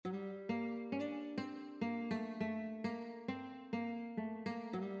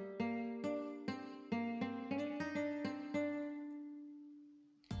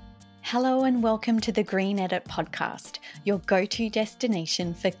Hello and welcome to the Green Edit podcast, your go-to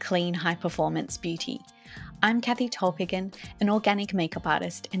destination for clean, high-performance beauty. I'm Kathy Tolpigan, an organic makeup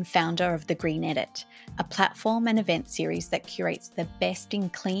artist and founder of The Green Edit, a platform and event series that curates the best in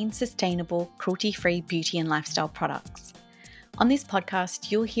clean, sustainable, cruelty-free beauty and lifestyle products. On this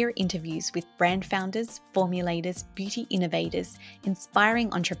podcast, you'll hear interviews with brand founders, formulators, beauty innovators,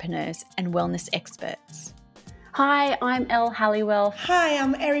 inspiring entrepreneurs, and wellness experts. Hi, I'm Elle Halliwell. Hi,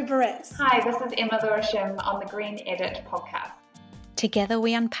 I'm Eri Barres. Hi, this is Emma Lorisham on the Green Edit podcast. Together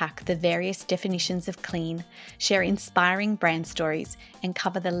we unpack the various definitions of clean, share inspiring brand stories, and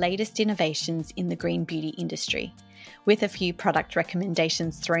cover the latest innovations in the green beauty industry, with a few product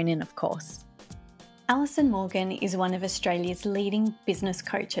recommendations thrown in, of course. Alison Morgan is one of Australia's leading business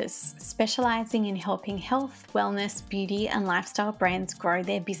coaches, specialising in helping health, wellness, beauty and lifestyle brands grow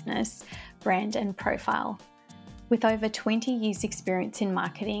their business, brand and profile. With over 20 years experience in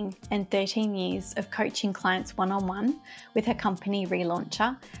marketing and 13 years of coaching clients one-on-one with her company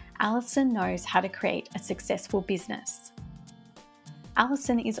Relauncher, Alison knows how to create a successful business.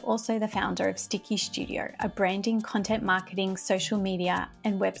 Alison is also the founder of Sticky Studio, a branding, content marketing, social media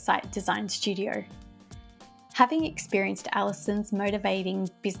and website design studio. Having experienced Alison's motivating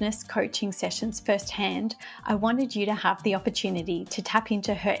business coaching sessions firsthand, I wanted you to have the opportunity to tap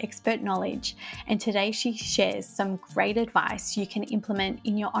into her expert knowledge, and today she shares some great advice you can implement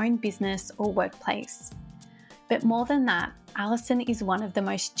in your own business or workplace. But more than that, Alison is one of the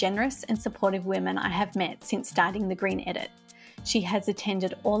most generous and supportive women I have met since starting The Green Edit. She has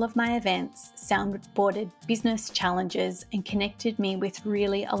attended all of my events, soundboarded business challenges, and connected me with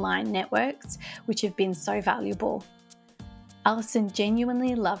really aligned networks, which have been so valuable. Alison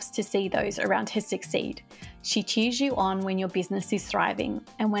genuinely loves to see those around her succeed. She cheers you on when your business is thriving,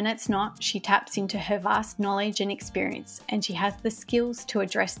 and when it's not, she taps into her vast knowledge and experience, and she has the skills to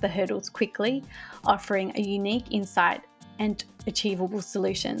address the hurdles quickly, offering a unique insight and achievable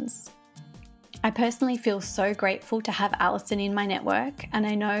solutions. I personally feel so grateful to have Alison in my network, and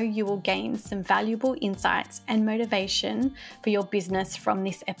I know you will gain some valuable insights and motivation for your business from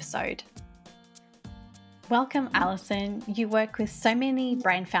this episode. Welcome, Alison. You work with so many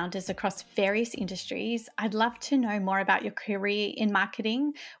brand founders across various industries. I'd love to know more about your career in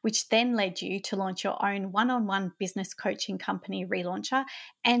marketing, which then led you to launch your own one-on-one business coaching company, Relauncher,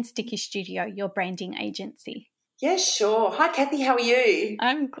 and Sticky Studio, your branding agency. Yeah, sure. Hi, Kathy. How are you?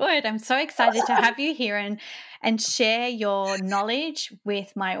 I'm good. I'm so excited to have you here and share your knowledge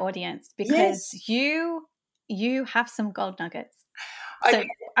with my audience because you have some gold nuggets. So okay.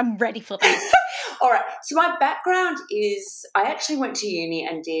 I'm ready for that. All right. So my background is I actually went to uni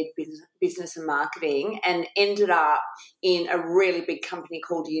and did business and marketing and ended up in a really big company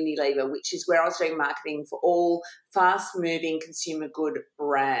called Unilever, which is where I was doing marketing for all fast-moving consumer good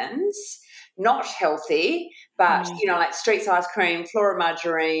brands. Not healthy, but, like Streets Ice Cream, Flora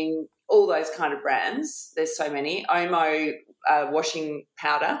Margarine, all those kind of brands. There's so many. Omo washing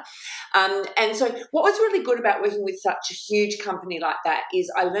powder. And so what was really good about working with such a huge company like that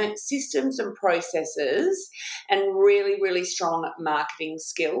is I learnt systems and processes and really, really strong marketing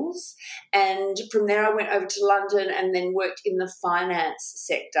skills. And from there I went over to London and then worked in the finance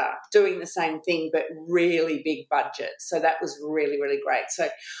sector doing the same thing but really big budgets. So that was really, really great. So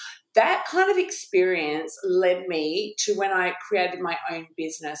that kind of experience led me to when I created my own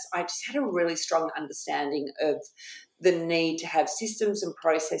business, I just had a really strong understanding of the need to have systems and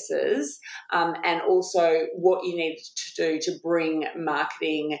processes and also what you needed to do to bring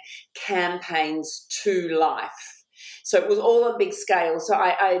marketing campaigns to life. So it was all on big scale. So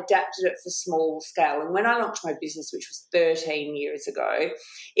I adapted it for small scale. And when I launched my business, which was 13 years ago,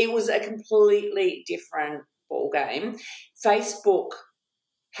 it was a completely different ballgame. Facebook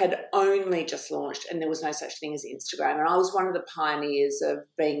had only just launched and there was no such thing as Instagram. And I was one of the pioneers of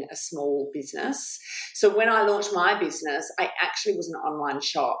being a small business. So when I launched my business, I actually was an online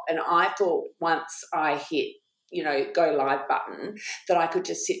shop. And I thought once I hit, go live button, that I could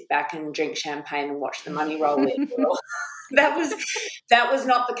just sit back and drink champagne and watch the money roll in. That was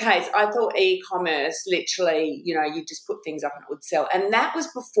not the case. I thought e-commerce, literally, you just put things up and it would sell. And that was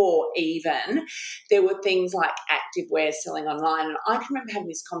before even there were things like activewear selling online. And I can remember having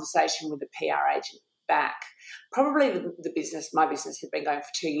this conversation with a PR agent back, probably my business had been going for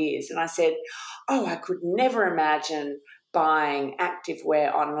 2 years. And I said, I could never imagine buying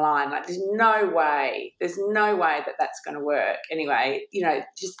activewear online. Like there's no way that that's going to work. Anyway,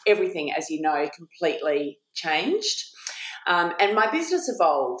 just everything, as you know, completely changed. And my business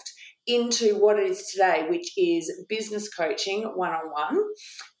evolved into what it is today, which is business coaching one-on-one.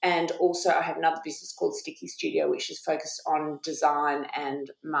 And also I have another business called Sticky Studio, which is focused on design and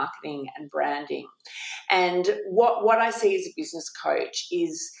marketing and branding. And what I see as a business coach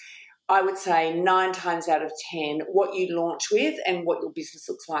is, I would say 9 times out of 10, what you launch with and what your business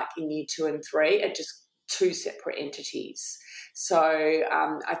looks like in year 2 and 3 are just 2 separate entities. So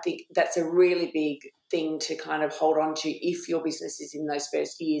I think that's a really big thing to kind of hold on to if your business is in those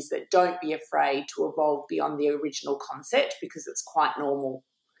first years, that don't be afraid to evolve beyond the original concept, because it's quite normal.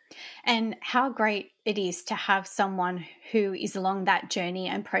 And how great it is to have someone who is along that journey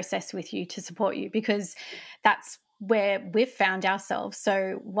and process with you to support you, because that's where we've found ourselves.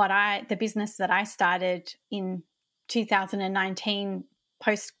 So the business that I started in 2019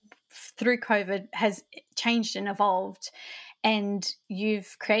 through COVID has changed and evolved. And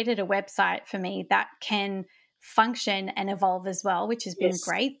you've created a website for me that can function and evolve as well, which has been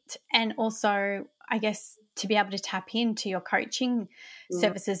great. And also, I guess, to be able to tap into your coaching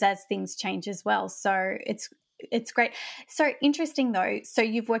services as things change as well. So it's great. So interesting though. So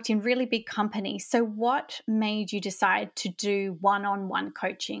you've worked in really big companies. So what made you decide to do one-on-one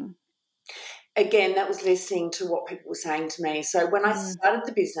coaching? Again, that was listening to what people were saying to me. So when I started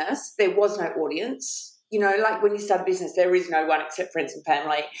the business, there was no audience. You know, like when you start a business, there is no one except friends and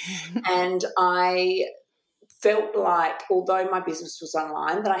family. And I felt like, although my business was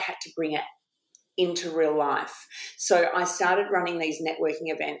online, that I had to bring it into real life. So I started running these networking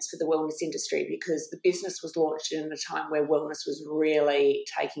events for the wellness industry, because the business was launched in a time where wellness was really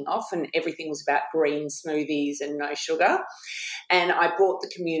taking off and everything was about green smoothies and no sugar. And I brought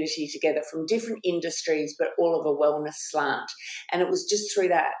the community together from different industries, but all of a wellness slant. And it was just through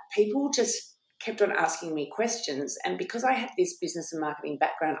that, people just kept on asking me questions, and because I had this business and marketing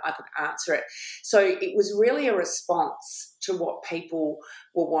background, I could answer it. So it was really a response to what people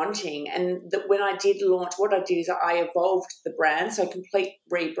were wanting. And that when I did launch, what I did is I evolved the brand, so complete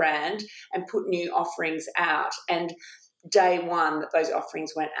rebrand, and put new offerings out. And day one that those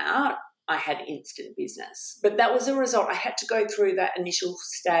offerings went out, I had instant business. But that was a result. I had to go through that initial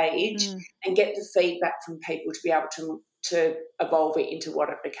stage and get the feedback from people to be able to evolve it into what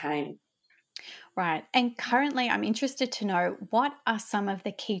it became. Right. And currently, I'm interested to know, what are some of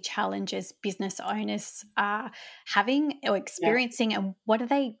the key challenges business owners are having or experiencing, and what are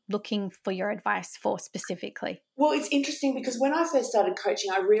they looking for your advice for specifically? Well, it's interesting because when I first started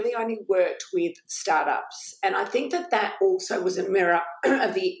coaching, I really only worked with startups, and I think that also was a mirror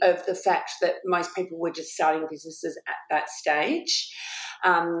of the fact that most people were just starting businesses at that stage.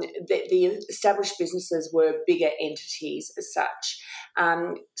 The established businesses were bigger entities as such.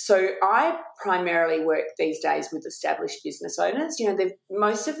 So I primarily work these days with established business owners. You know,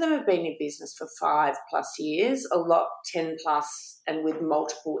 most of them have been in business for 5+ years, a lot 10+, and with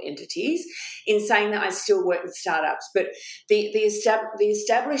multiple entities. In saying that, I still work with startups, but the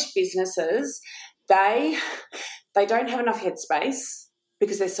established businesses, they don't have enough headspace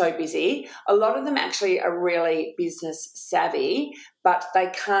because they're so busy. A lot of them actually are really business savvy, but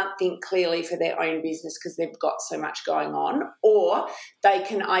they can't think clearly for their own business because they've got so much going on. Or they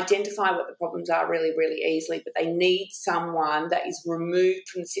can identify what the problems are really, really easily, but they need someone that is removed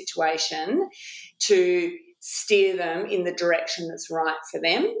from the situation to steer them in the direction that's right for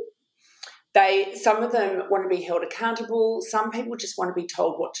them. Some of them want to be held accountable. Some people just want to be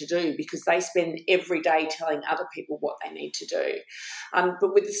told what to do because they spend every day telling other people what they need to do.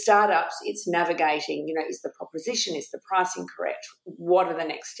 But with the startups, it's navigating, you know, is the proposition, is the pricing correct? What are the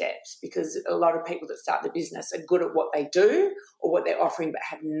next steps? Because a lot of people that start the business are good at what they do or what they're offering, but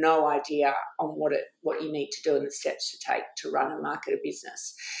have no idea on what you need to do and the steps to take to run and market a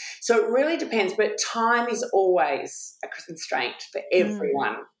business. So it really depends, but time is always a constraint for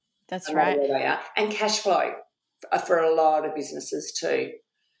everyone. That's right. Where they are. And cash flow for a lot of businesses too.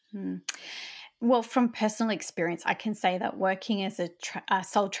 Well, from personal experience, I can say that working as a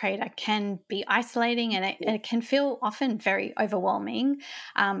sole trader can be isolating, and it can feel often very overwhelming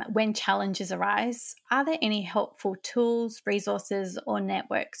when challenges arise. Are there any helpful tools, resources, or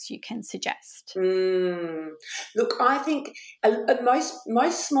networks you can suggest? Look, I think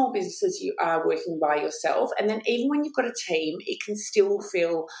most small businesses, you are working by yourself, and then even when you've got a team, it can still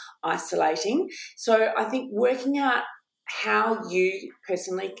feel isolating. So I think working out how you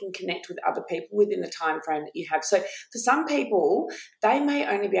personally can connect with other people within the time frame that you have. So for some people, they may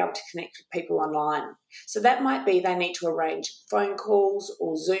only be able to connect with people online. So that might be they need to arrange phone calls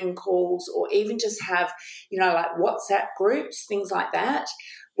or Zoom calls, or even just have, you know, like WhatsApp groups, things like that,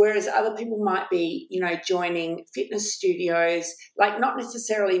 whereas other people might be, joining fitness studios, like not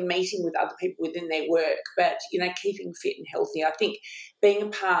necessarily meeting with other people within their work, but, keeping fit and healthy. I think being a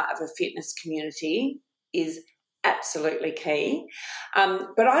part of a fitness community is absolutely key.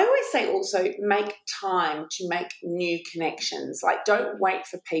 But I always say also make time to make new connections. Like, don't wait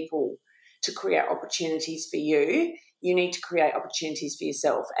for people to create opportunities for you. You need to create opportunities for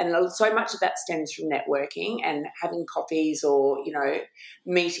yourself. And so much of that stems from networking and having coffees or,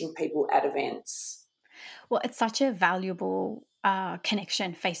 meeting people at events. Well, it's such a valuable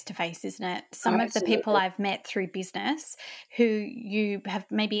connection face-to-face, isn't it? Some of the Absolutely. people I've met through business who you have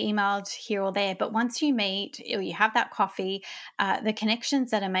maybe emailed here or there, but once you meet or you have that coffee, the connections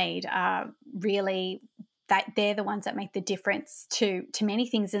that are made are really, that they're the ones that make the difference to many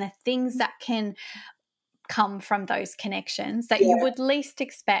things, and the things that can come from those connections that you would least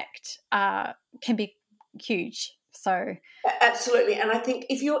expect can be huge. So absolutely. And I think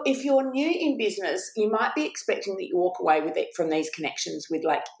if you're new in business, you might be expecting that you walk away with it from these connections with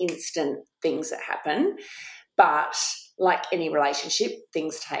like instant things that happen. But like any relationship,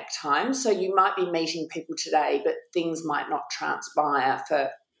 things take time. So you might be meeting people today, but things might not transpire for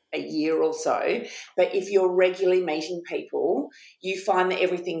a year or so. But if you're regularly meeting people, you find that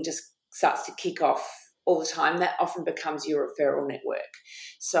everything just starts to kick off all the time. That often becomes your referral network.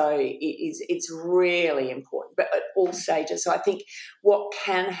 So it's really important, but at all stages. So I think what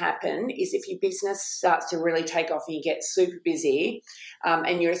can happen is if your business starts to really take off and you get super busy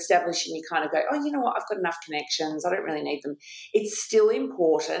and you're established and you kind of go, oh, you know what, I've got enough connections, I don't really need them. It's still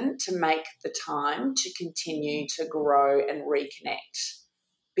important to make the time to continue to grow and reconnect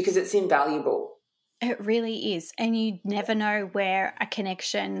because it's invaluable. it really is. And you never know where a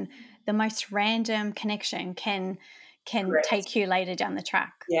connection, the most random connection, can Correct. take you later down the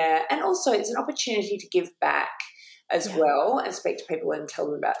track. Yeah, and also it's an opportunity to give back as well and speak to people and tell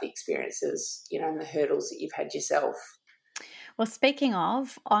them about the experiences, and the hurdles that you've had yourself. Well, speaking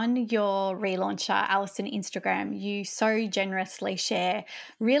of, on your Relauncher, Alison Instagram, you so generously share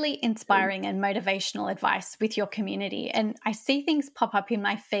really inspiring and motivational advice with your community. And I see things pop up in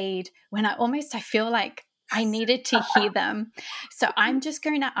my feed when I feel like I needed to hear them. So I'm just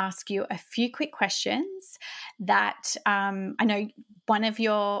going to ask you a few quick questions that I know one of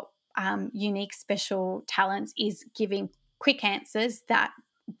your unique special talents is giving quick answers that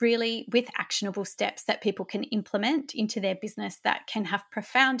really with actionable steps that people can implement into their business that can have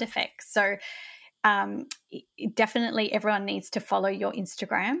profound effects. So definitely everyone needs to follow your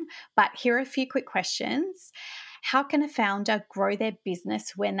Instagram, but here are a few quick questions. How can a founder grow their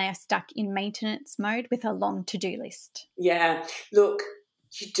business when they are stuck in maintenance mode with a long to-do list? Yeah, look,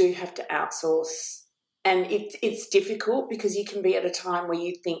 you do have to outsource. And it's difficult because you can be at a time where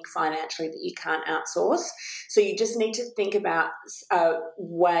you think financially that you can't outsource. So you just need to think about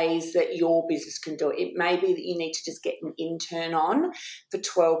ways that your business can do it. It may be that you need to just get an intern on for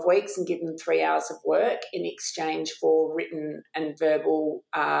 12 weeks and give them 3 hours of work in exchange for written and verbal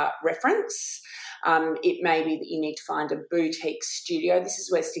reference. It may be that you need to find a boutique studio. This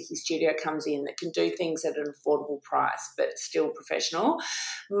is where Sticky Studio comes in, that can do things at an affordable price but still professional.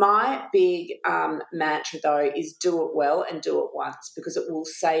 My big mantra, though, is do it well and do it once because it will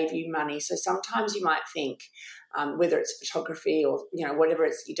save you money. So sometimes you might think, whether it's photography or whatever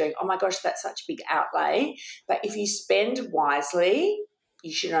it's you're doing, oh my gosh, that's such a big outlay. But if you spend wisely,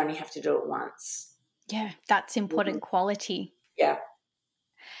 you should only have to do it once. Yeah, that's important quality. Yeah.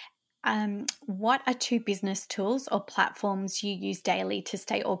 What are 2 business tools or platforms you use daily to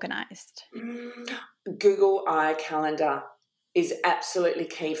stay organised? Google iCalendar is absolutely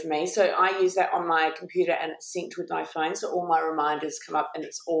key for me. So I use that on my computer and it's synced with my phone. So all my reminders come up and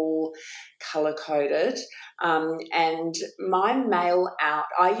it's all color-coded. And my mail out,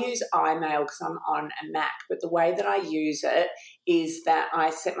 I use iMail because I'm on a Mac, but the way that I use it is that I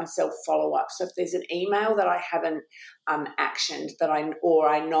set myself follow-up. So if there's an email that I haven't actioned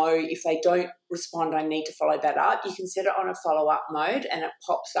I know if they don't respond, I need to follow that up, you can set it on a follow-up mode and it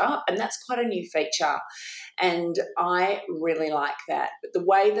pops up, and that's quite a new feature. And I really like that. But the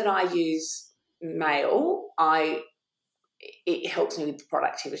way that I use mail, it helps me with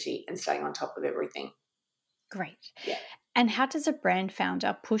productivity and staying on top of everything. Great. Yeah. And how does a brand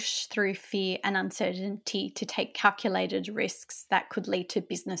founder push through fear and uncertainty to take calculated risks that could lead to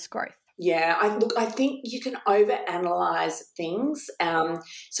business growth? Yeah, I think you can overanalyze things.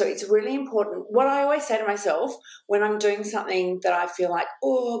 So it's really important. What I always say to myself when I'm doing something that I feel like,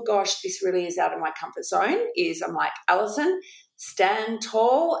 oh gosh, this really is out of my comfort zone, is I'm like, Alison, stand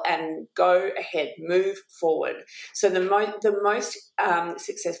tall and go ahead, move forward. So the most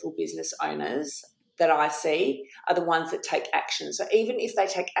successful business owners that I see are the ones that take action. So even if they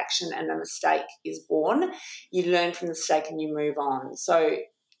take action and a mistake is born, you learn from the mistake and you move on. So,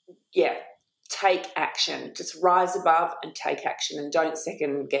 yeah, take action. Just rise above and take action, and don't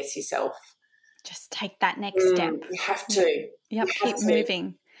second guess yourself. Just take that next step. You have to. Yep, keep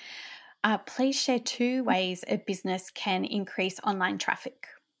moving. Please share 2 ways a business can increase online traffic.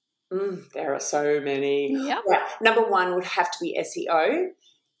 There are so many. Yep. Right. Number 1 would have to be SEO.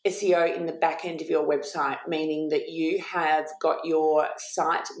 SEO in the back end of your website, meaning that you have got your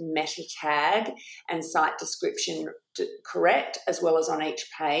site meta tag and site description correct, as well as on each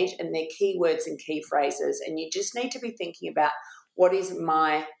page, and their keywords and key phrases. And you just need to be thinking about, what is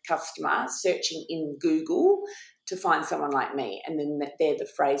my customer searching in Google to find someone like me? And then they're the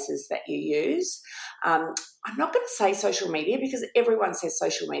phrases that you use. I'm not going to say social media because everyone says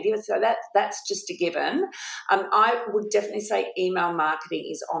social media, so that's just a given. I would definitely say email marketing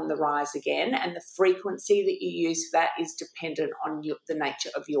is on the rise again, and the frequency that you use for that is dependent on the nature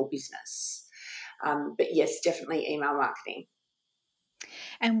of your business. But yes, definitely email marketing.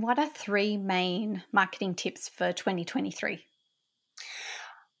 And what are 3 main marketing tips for 2023?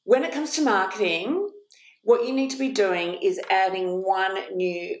 When it comes to marketing, what you need to be doing is adding 1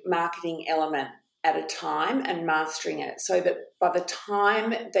 new marketing element at a time and mastering it, so that by the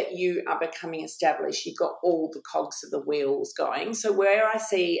time that you are becoming established, you've got all the cogs of the wheels going. So where I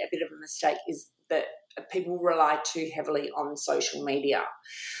see a bit of a mistake is that people rely too heavily on social media.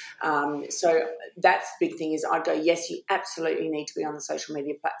 So that's the big thing is I'd go, yes, you absolutely need to be on the social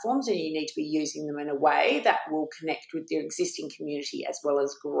media platforms, and you need to be using them in a way that will connect with your existing community as well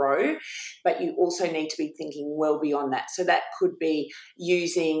as grow. But you also need to be thinking well beyond that. So that could be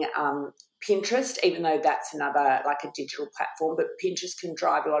using Pinterest, even though that's another, like a digital platform, but Pinterest can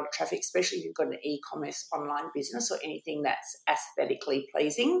drive a lot of traffic, especially if you've got an e-commerce online business or anything that's aesthetically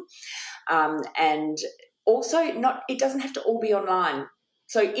pleasing. And also it doesn't have to all be online.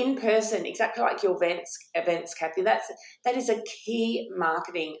 So in person, exactly like your events, Kathy, that is a key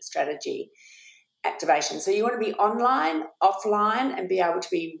marketing strategy activation. So you want to be online, offline, and be able to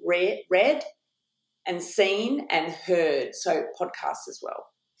be read and seen and heard. So podcasts as well.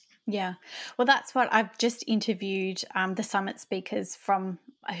 Yeah. Well, that's what I've just interviewed the summit speakers from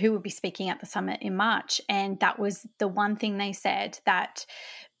who will be speaking at the summit in March. And that was the one thing they said, that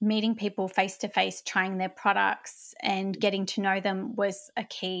meeting people face to face, trying their products and getting to know them was a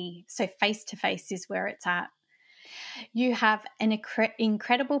key. So face to face is where it's at. You have an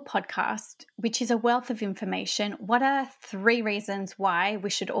incredible podcast, which is a wealth of information. What are 3 reasons why we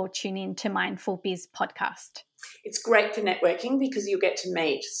should all tune in to Mindful Biz podcast? It's great for networking because you'll get to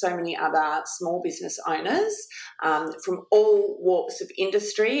meet so many other small business owners from all walks of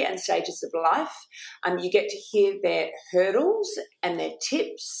industry and stages of life. You get to hear their hurdles and their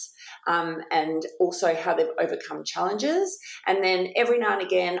tips, and also how they've overcome challenges. And then every now and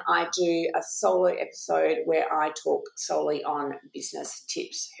again, I do a solo episode where I talk solely on business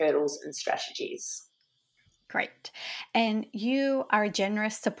tips, hurdles, and strategies. Great. And you are a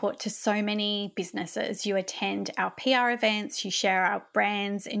generous support to so many businesses. You attend our PR events, you share our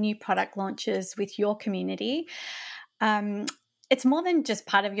brands and new product launches with your community. It's more than just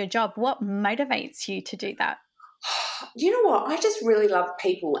part of your job. What motivates you to do that? You know what? I just really love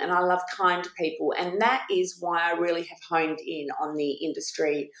people, and I love kind people, and that is why I really have honed in on the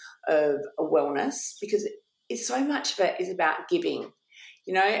industry of wellness, because it's so much of it is about giving.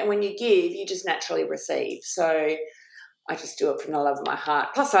 You know, and when you give, you just naturally receive. So I just do it from the love of my heart.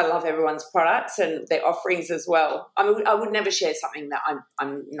 Plus, I love everyone's products and their offerings as well. I mean, I would never share something that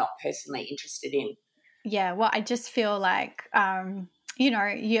I'm not personally interested in. Yeah, well, I just feel like,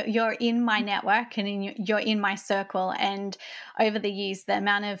 you're in my network and you're in my circle. And over the years, the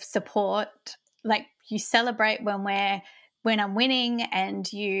amount of support, like you celebrate when I'm winning,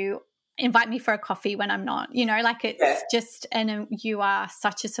 and you invite me for a coffee when I'm not, it's just, and you are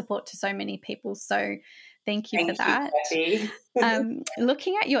such a support to so many people. So thank you for that.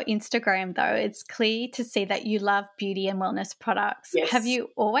 Looking at your Instagram though, it's clear to see that you love beauty and wellness products. Yes. Have you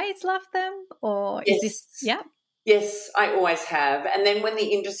always loved them, or yes. is this, yeah? Yes, I always have. And then when the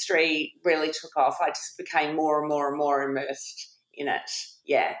industry really took off, I just became more and more and more immersed in it.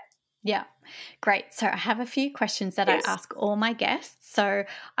 Yeah. Yeah, great. So I have a few questions that I ask all my guests. So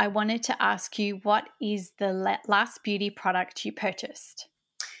I wanted to ask you, what is the last beauty product you purchased?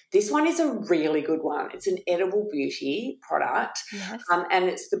 This one is a really good one. It's an edible beauty product, and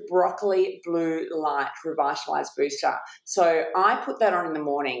it's the Broccoli Blue Light Revitalised Booster. So I put that on in the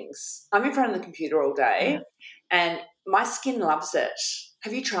mornings. I'm in front of the computer all day, and my skin loves it.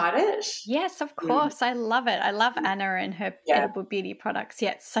 Have you tried it? Yes, of course. I love it. I love Anna and her edible beauty products.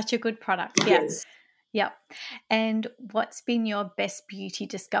 Yeah, it's such a good product. Yeah. Yes. Yep. And what's been your best beauty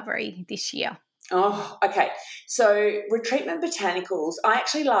discovery this year? Oh, okay. So Retreatment Botanicals, I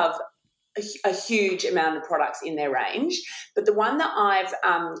actually love a huge amount of products in their range, but the one that I've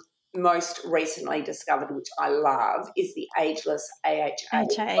most recently discovered, which I love, is the Ageless AHA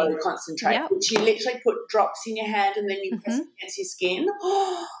Photo Concentrate, which you literally put drops in your hand and then you press it against your skin.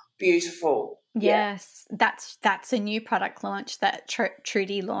 Oh, beautiful. Yes, that's a new product launch that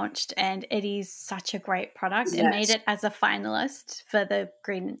Trudy launched, and it is such a great product and made it as a finalist for the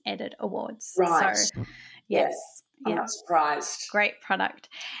Green Edit Awards. Right. So, yes. I'm not surprised. Great product.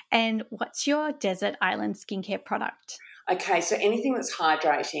 And what's your desert island skincare product? Okay, so anything that's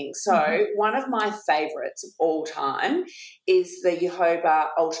hydrating. So one of my favourites of all time is the Jojoba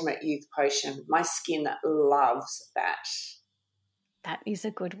Ultimate Youth Potion. My skin loves that. That is a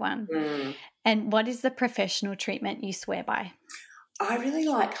good one. And what is the professional treatment you swear by? I really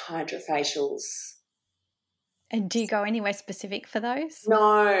like hydrofacials. And do you go anywhere specific for those? No,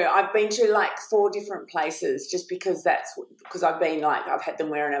 I've been to like 4 different places just because I've been like, I've had them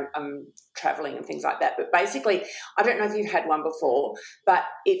when I'm traveling and things like that. But basically, I don't know if you've had one before, but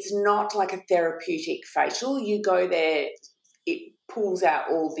it's not like a therapeutic facial. You go there, it pulls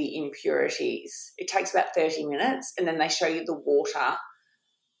out all the impurities. It takes about 30 minutes and then they show you the water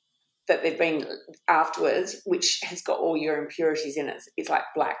that they've been afterwards, which has got all your impurities in it. It's like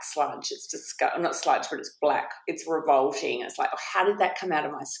black sludge. It's disgusting. Not sludge, but it's black. It's revolting. It's like, oh, how did that come out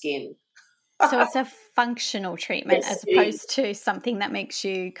of my skin? So it's a functional treatment as opposed to something that makes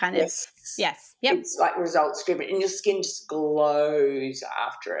you kind of, yep. It's like results driven and your skin just glows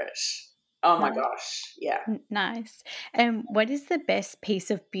after it. Oh, my gosh, yeah. Nice. And what is the best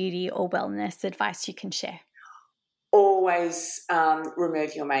piece of beauty or wellness advice you can share? Always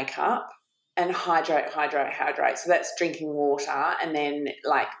remove your makeup and hydrate. So that's drinking water and then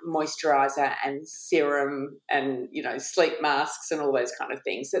like moisturiser and serum and, sleep masks and all those kind of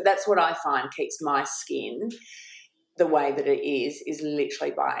things. So that's what I find keeps my skin the way that it is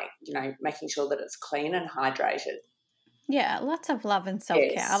literally by, making sure that it's clean and hydrated. Yeah, lots of love and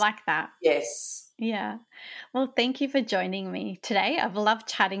self-care. Yes. I like that. Yes. Yeah. Well, thank you for joining me today. I've loved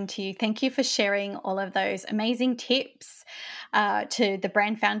chatting to you. Thank you for sharing all of those amazing tips to the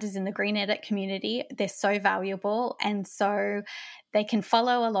brand founders in the Green Edit community. They're so valuable. And so they can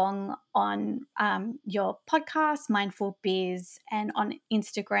follow along on your podcast, Mindful Biz, and on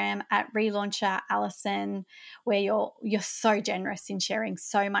Instagram at Relauncher Alison, where you're so generous in sharing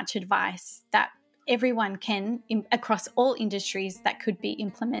so much advice that everyone can, across all industries, that could be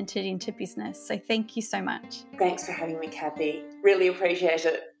implemented into business. So thank you so much. Thanks for having me, Kathy. Really appreciate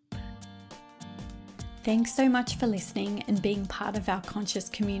it. Thanks so much for listening and being part of our conscious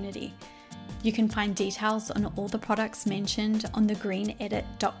community. You can find details on all the products mentioned on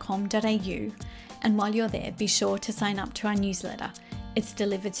thegreenedit.com.au. And while you're there, be sure to sign up to our newsletter. It's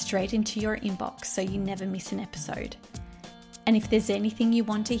delivered straight into your inbox so you never miss an episode. And if there's anything you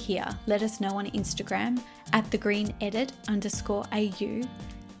want to hear, let us know on Instagram at thegreenedit_au.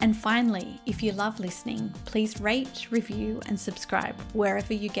 And finally, if you love listening, please rate, review, and subscribe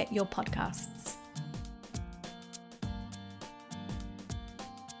wherever you get your podcasts.